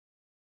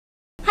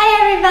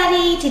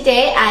everybody!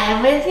 Today I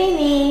am with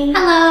Mimi.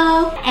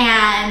 Hello!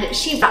 And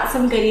she brought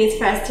some goodies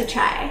for us to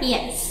try.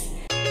 Yes.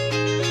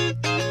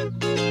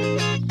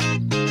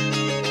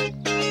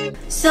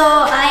 So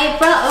I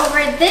brought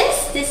over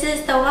this. This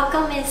is the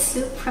wakame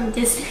soup from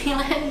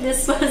Disneyland.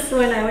 This was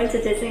when I went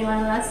to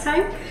Disneyland last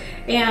time.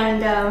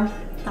 And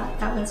thought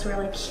that was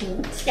really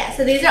cute. Yeah,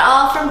 so these are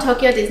all from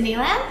Tokyo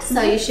Disneyland.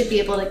 So you should be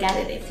able to get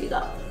it if you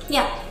go.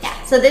 Yeah.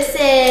 Yeah. So this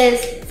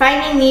is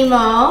Finding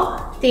Nemo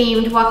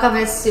themed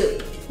wakame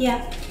soup.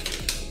 Yeah.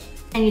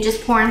 And you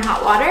just pour in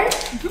hot water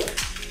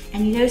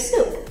and you get a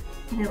soup.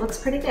 And it looks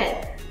pretty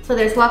good. So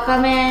there's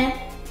wakame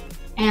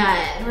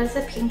and what is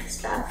the pink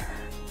stuff?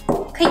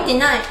 Okay, we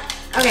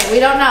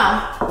don't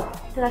know.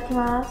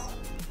 Itadakimasu.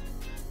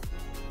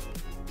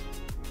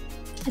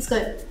 It's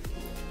good.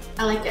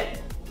 I like it.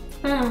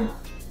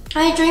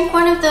 I drank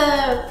one of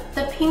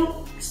the pink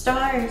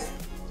stars.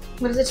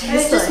 What does it taste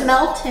like? It just like?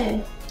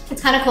 melted.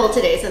 It's kind of cold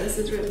today, so this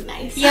is really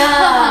nice.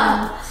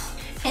 Yeah.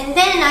 And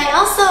then I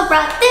also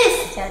brought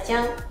this.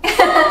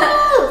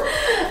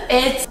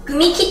 It's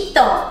Gummy Kit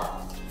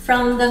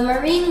from the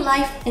Marine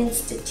Life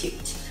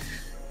Institute.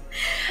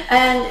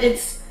 And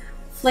it's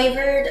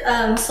flavored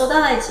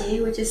soda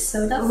aji, which is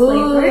soda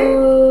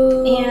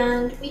flavor.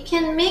 And we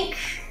can make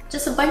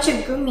just a bunch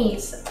of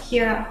gummies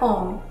here at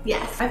home.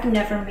 Yes. I've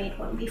never made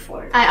one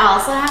before. I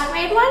also haven't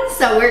made one,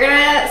 so we're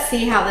gonna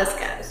see how this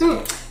goes.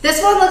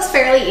 This one looks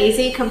fairly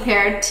easy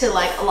compared to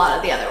like a lot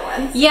of the other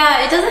ones.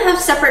 Yeah, it doesn't have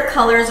separate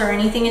colors or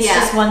anything, it's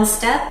just one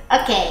step.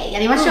 Okay,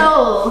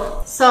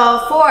 yarimashou.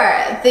 So for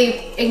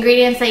the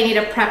ingredients that you need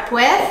to prep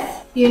with,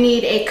 you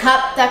need a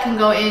cup that can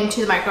go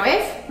into the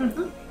microwave.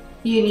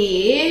 You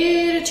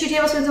need 2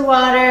 tablespoons of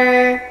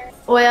water,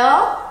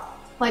 oil,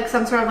 like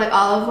some sort of like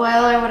olive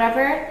oil or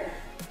whatever,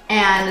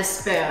 and a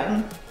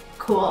spoon.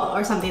 Cool,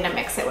 or something to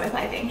mix it with,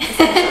 I think,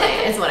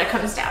 essentially, is what it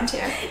comes down to.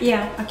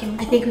 Yeah, okay.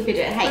 I think we could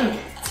do it. Hey,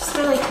 it's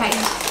really tight.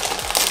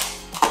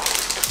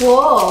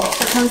 Whoa,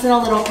 so it comes in a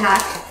little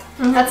pack.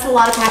 That's a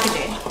lot of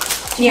packaging.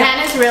 Japan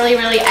is really,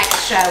 really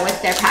extra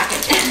with their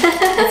packaging.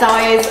 It's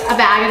always a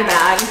bag and a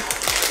bag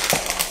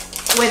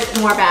with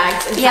more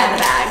bags inside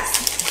the bags.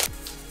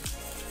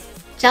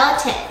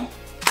 Gelatin.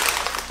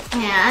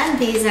 And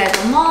these are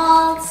the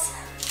molds.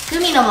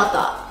 Gumi no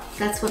moto.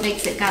 That's what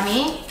makes it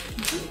gummy.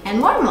 And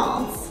more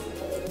molds.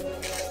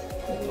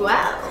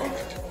 Wow.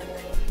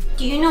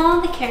 Do you know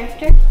all the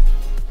characters?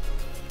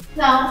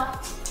 No.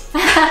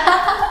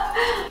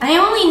 I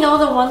only know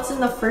the ones in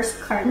the first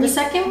card. The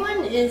second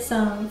one is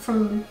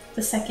from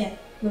the second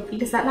movie.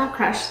 Is that not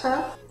Crush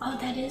though? Oh,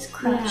 that is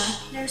Crush.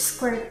 Yeah. There's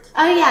Squirt.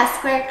 Oh yeah,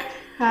 Squirt,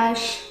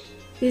 Crush.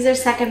 These are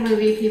second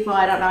movie people.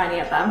 I don't know any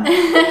of them.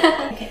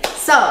 Okay.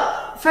 So,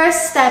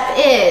 first step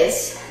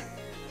is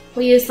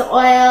we use the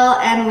oil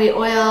and we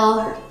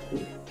oil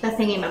the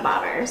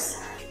thingy-mabobbers.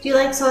 Do you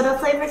like soda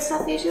flavored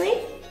stuff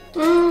usually?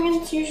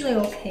 It's usually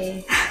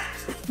okay.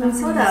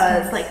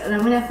 Soda is like I'm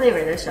gonna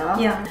flavor this, y'all.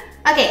 Yeah.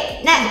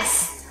 Okay,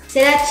 next.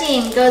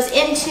 Sriracha goes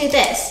into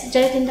this.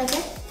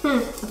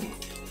 Okay.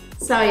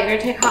 So you're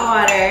gonna take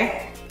hot water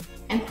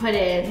and put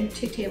in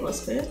 2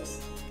 tablespoons.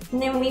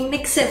 And then we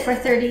mix it for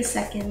 30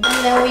 seconds.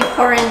 And then we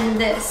pour in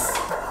this.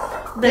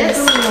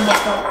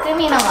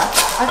 Gumi no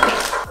moto. Okay.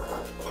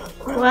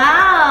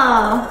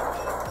 Wow.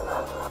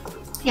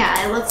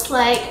 Yeah, it looks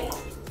like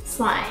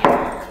slime.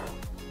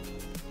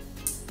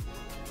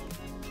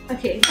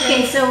 Okay,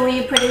 so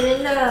we put it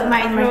in the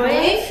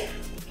microwave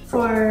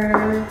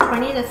for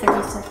 20 to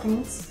 30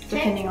 seconds,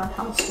 depending on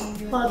how strong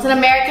you want. Well, it's an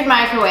American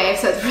microwave,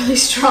 so it's really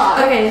strong.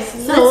 Okay,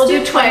 so we'll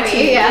do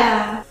 20.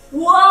 Yeah.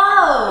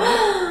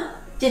 Whoa!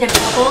 Did it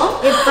bubble?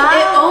 It bubbled.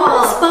 It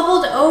almost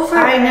bubbled over.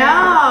 I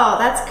know.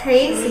 That's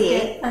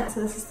crazy.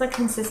 So this is the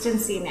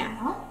consistency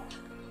now.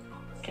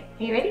 Okay,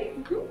 are you ready?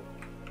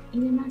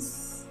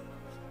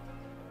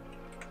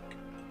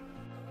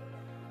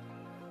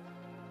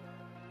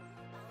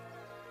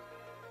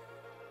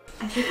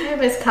 I think I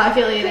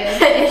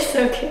miscalculated. It's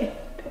okay.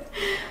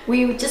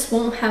 We just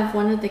won't have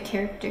one of the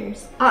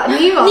characters. Nemo!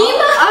 Nemo!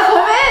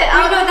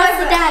 Oh, no, that's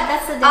the dad.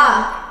 That's the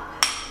dad.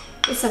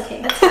 It's okay.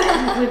 That's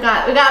fine. We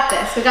got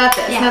this. We got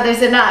this. Yeah. No,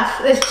 there's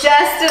enough. There's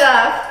just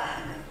enough.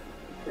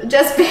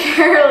 Just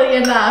barely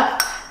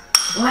enough.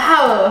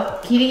 Wow.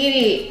 Giri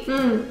giri.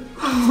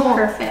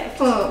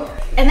 Perfect.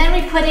 And then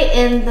we put it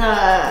in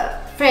the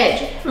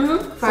fridge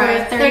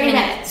for 30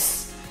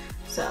 minutes.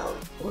 So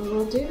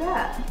we'll do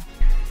that.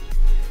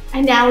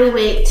 And now we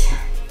wait.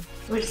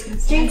 We're just gonna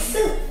drink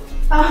soup.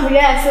 Oh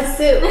yes, a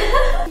soup.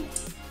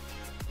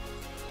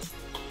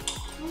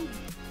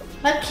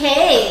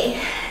 Okay.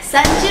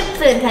 30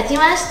分経ち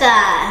ました。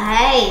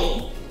は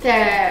い。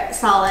They're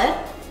solid.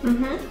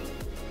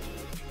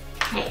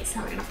 Okay, so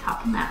we're gonna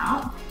pop them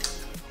out.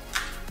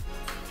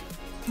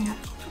 Yeah.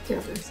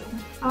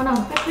 Oh no,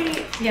 they're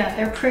pretty. Yeah,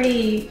 they're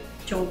pretty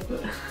jobu.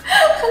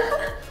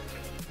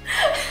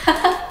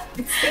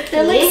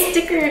 They're like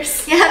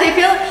stickers. Yeah, they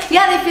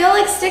feel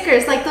like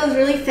stickers, like those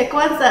really thick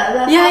ones.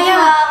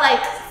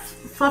 Like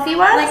fluffy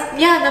ones. Like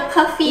the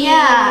puffy.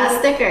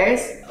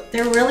 Stickers.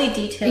 They're really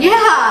detailed.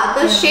 Yeah,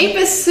 the shape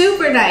is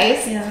super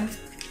nice. Yeah.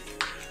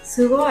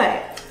 すごい。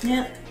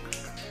ね。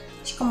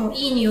しかも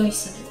いい匂い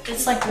する。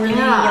It's like really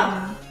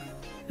Yeah.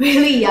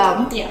 Really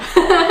yum. yum. Yeah.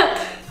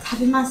 食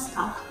べます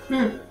か？う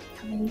ん。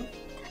食べよ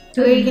う。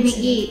 What are you gonna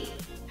eat?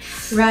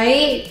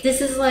 Right?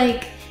 This is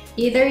like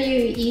either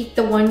you eat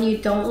the one you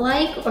don't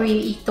like or you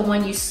eat the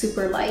one you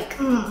super like.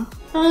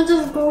 I'll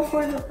just go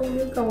for the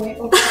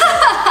Orugawe.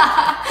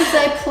 Because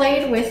I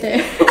played with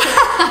it.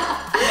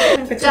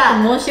 なんかちょっ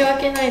と申し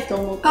訳ないと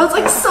思った。I was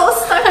like so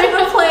stuck in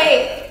the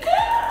plate.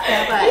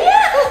 Yeah, but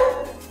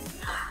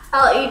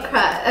I'll eat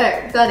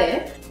crab. Got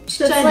it. It's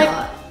like,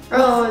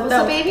 what's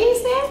the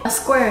baby's name? A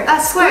square. A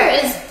square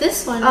is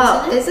this one,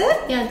 Oh, isn't it? is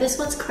it? Yeah, this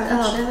one's crushed.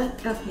 Oh,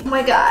 oh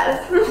my god.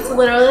 It's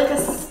literally like a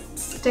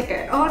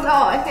sticker. Oh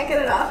no, I can't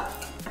get it off.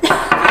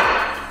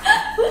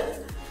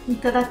 い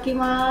ただき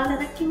ます。い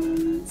ただき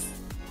ます。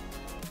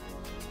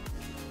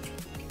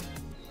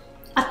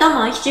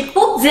頭、尻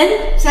尾、全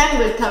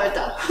部食べ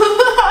た。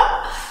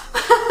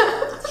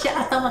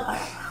頭から。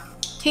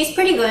Tastes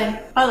pretty good.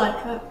 I like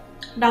it.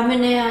 ラム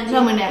ネ味。ラ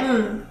ムネ。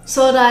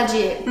ソーダ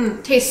味。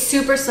Tastes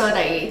super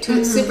soda-y.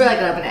 Super like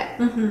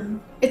ramen.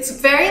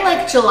 It's very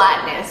like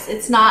gelatinous.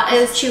 It's not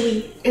as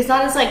chewy. It's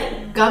not as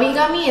like gummy.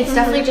 It's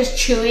definitely just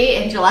chewy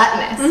and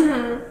gelatinous.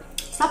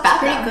 It's not bad.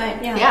 Pretty though.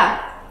 good. Yeah.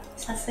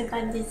 さすが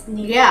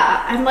Disney.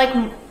 Yeah, I'm like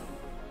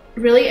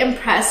really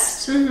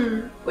impressed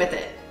with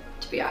it,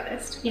 to be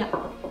honest. Yeah.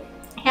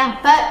 Yeah,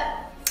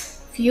 but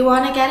if you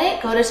want to get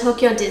it, go to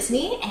Tokyo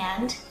Disney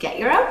and get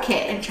your own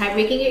kit and try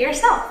making it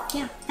yourself.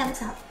 Yeah,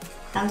 thumbs up.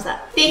 Thumbs up.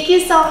 Thank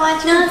you so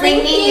much for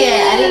bringing you.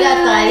 it.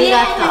 Arigato,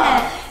 arigato.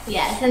 Yeah.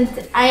 Yes, and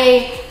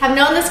I have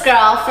known this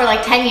girl for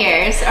like 10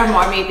 years or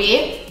more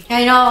maybe.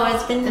 I know,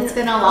 it's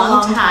been a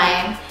long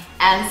time.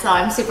 And so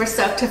I'm super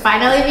stoked to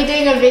finally be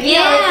doing a video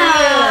with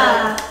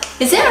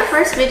you. Is it our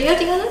first video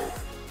together?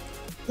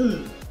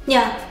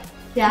 Yeah.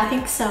 Yeah. I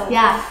think so.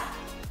 Yeah.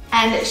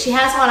 And she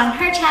has one on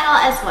her channel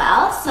as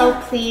well. So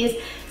please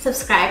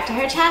subscribe to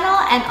her channel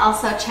and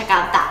also check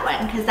out that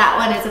one because that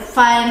one is a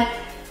fun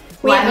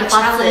We have a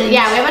challenge. We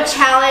have a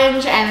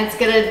challenge and it's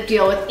gonna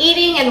deal with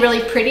eating and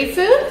really pretty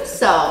food.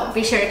 So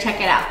be sure to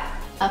check it out.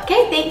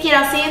 Okay, thank you.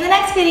 I'll see you in the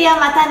next video.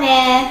 Mata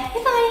ne.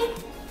 Bye bye.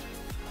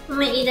 I'm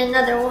gonna eat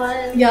another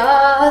one.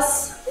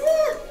 Yes.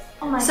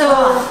 Oh my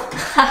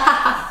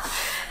god.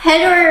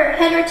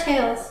 Head or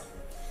tails?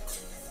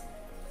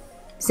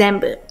 全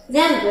部。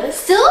全部?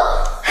 Still?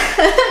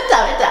 食べ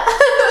た。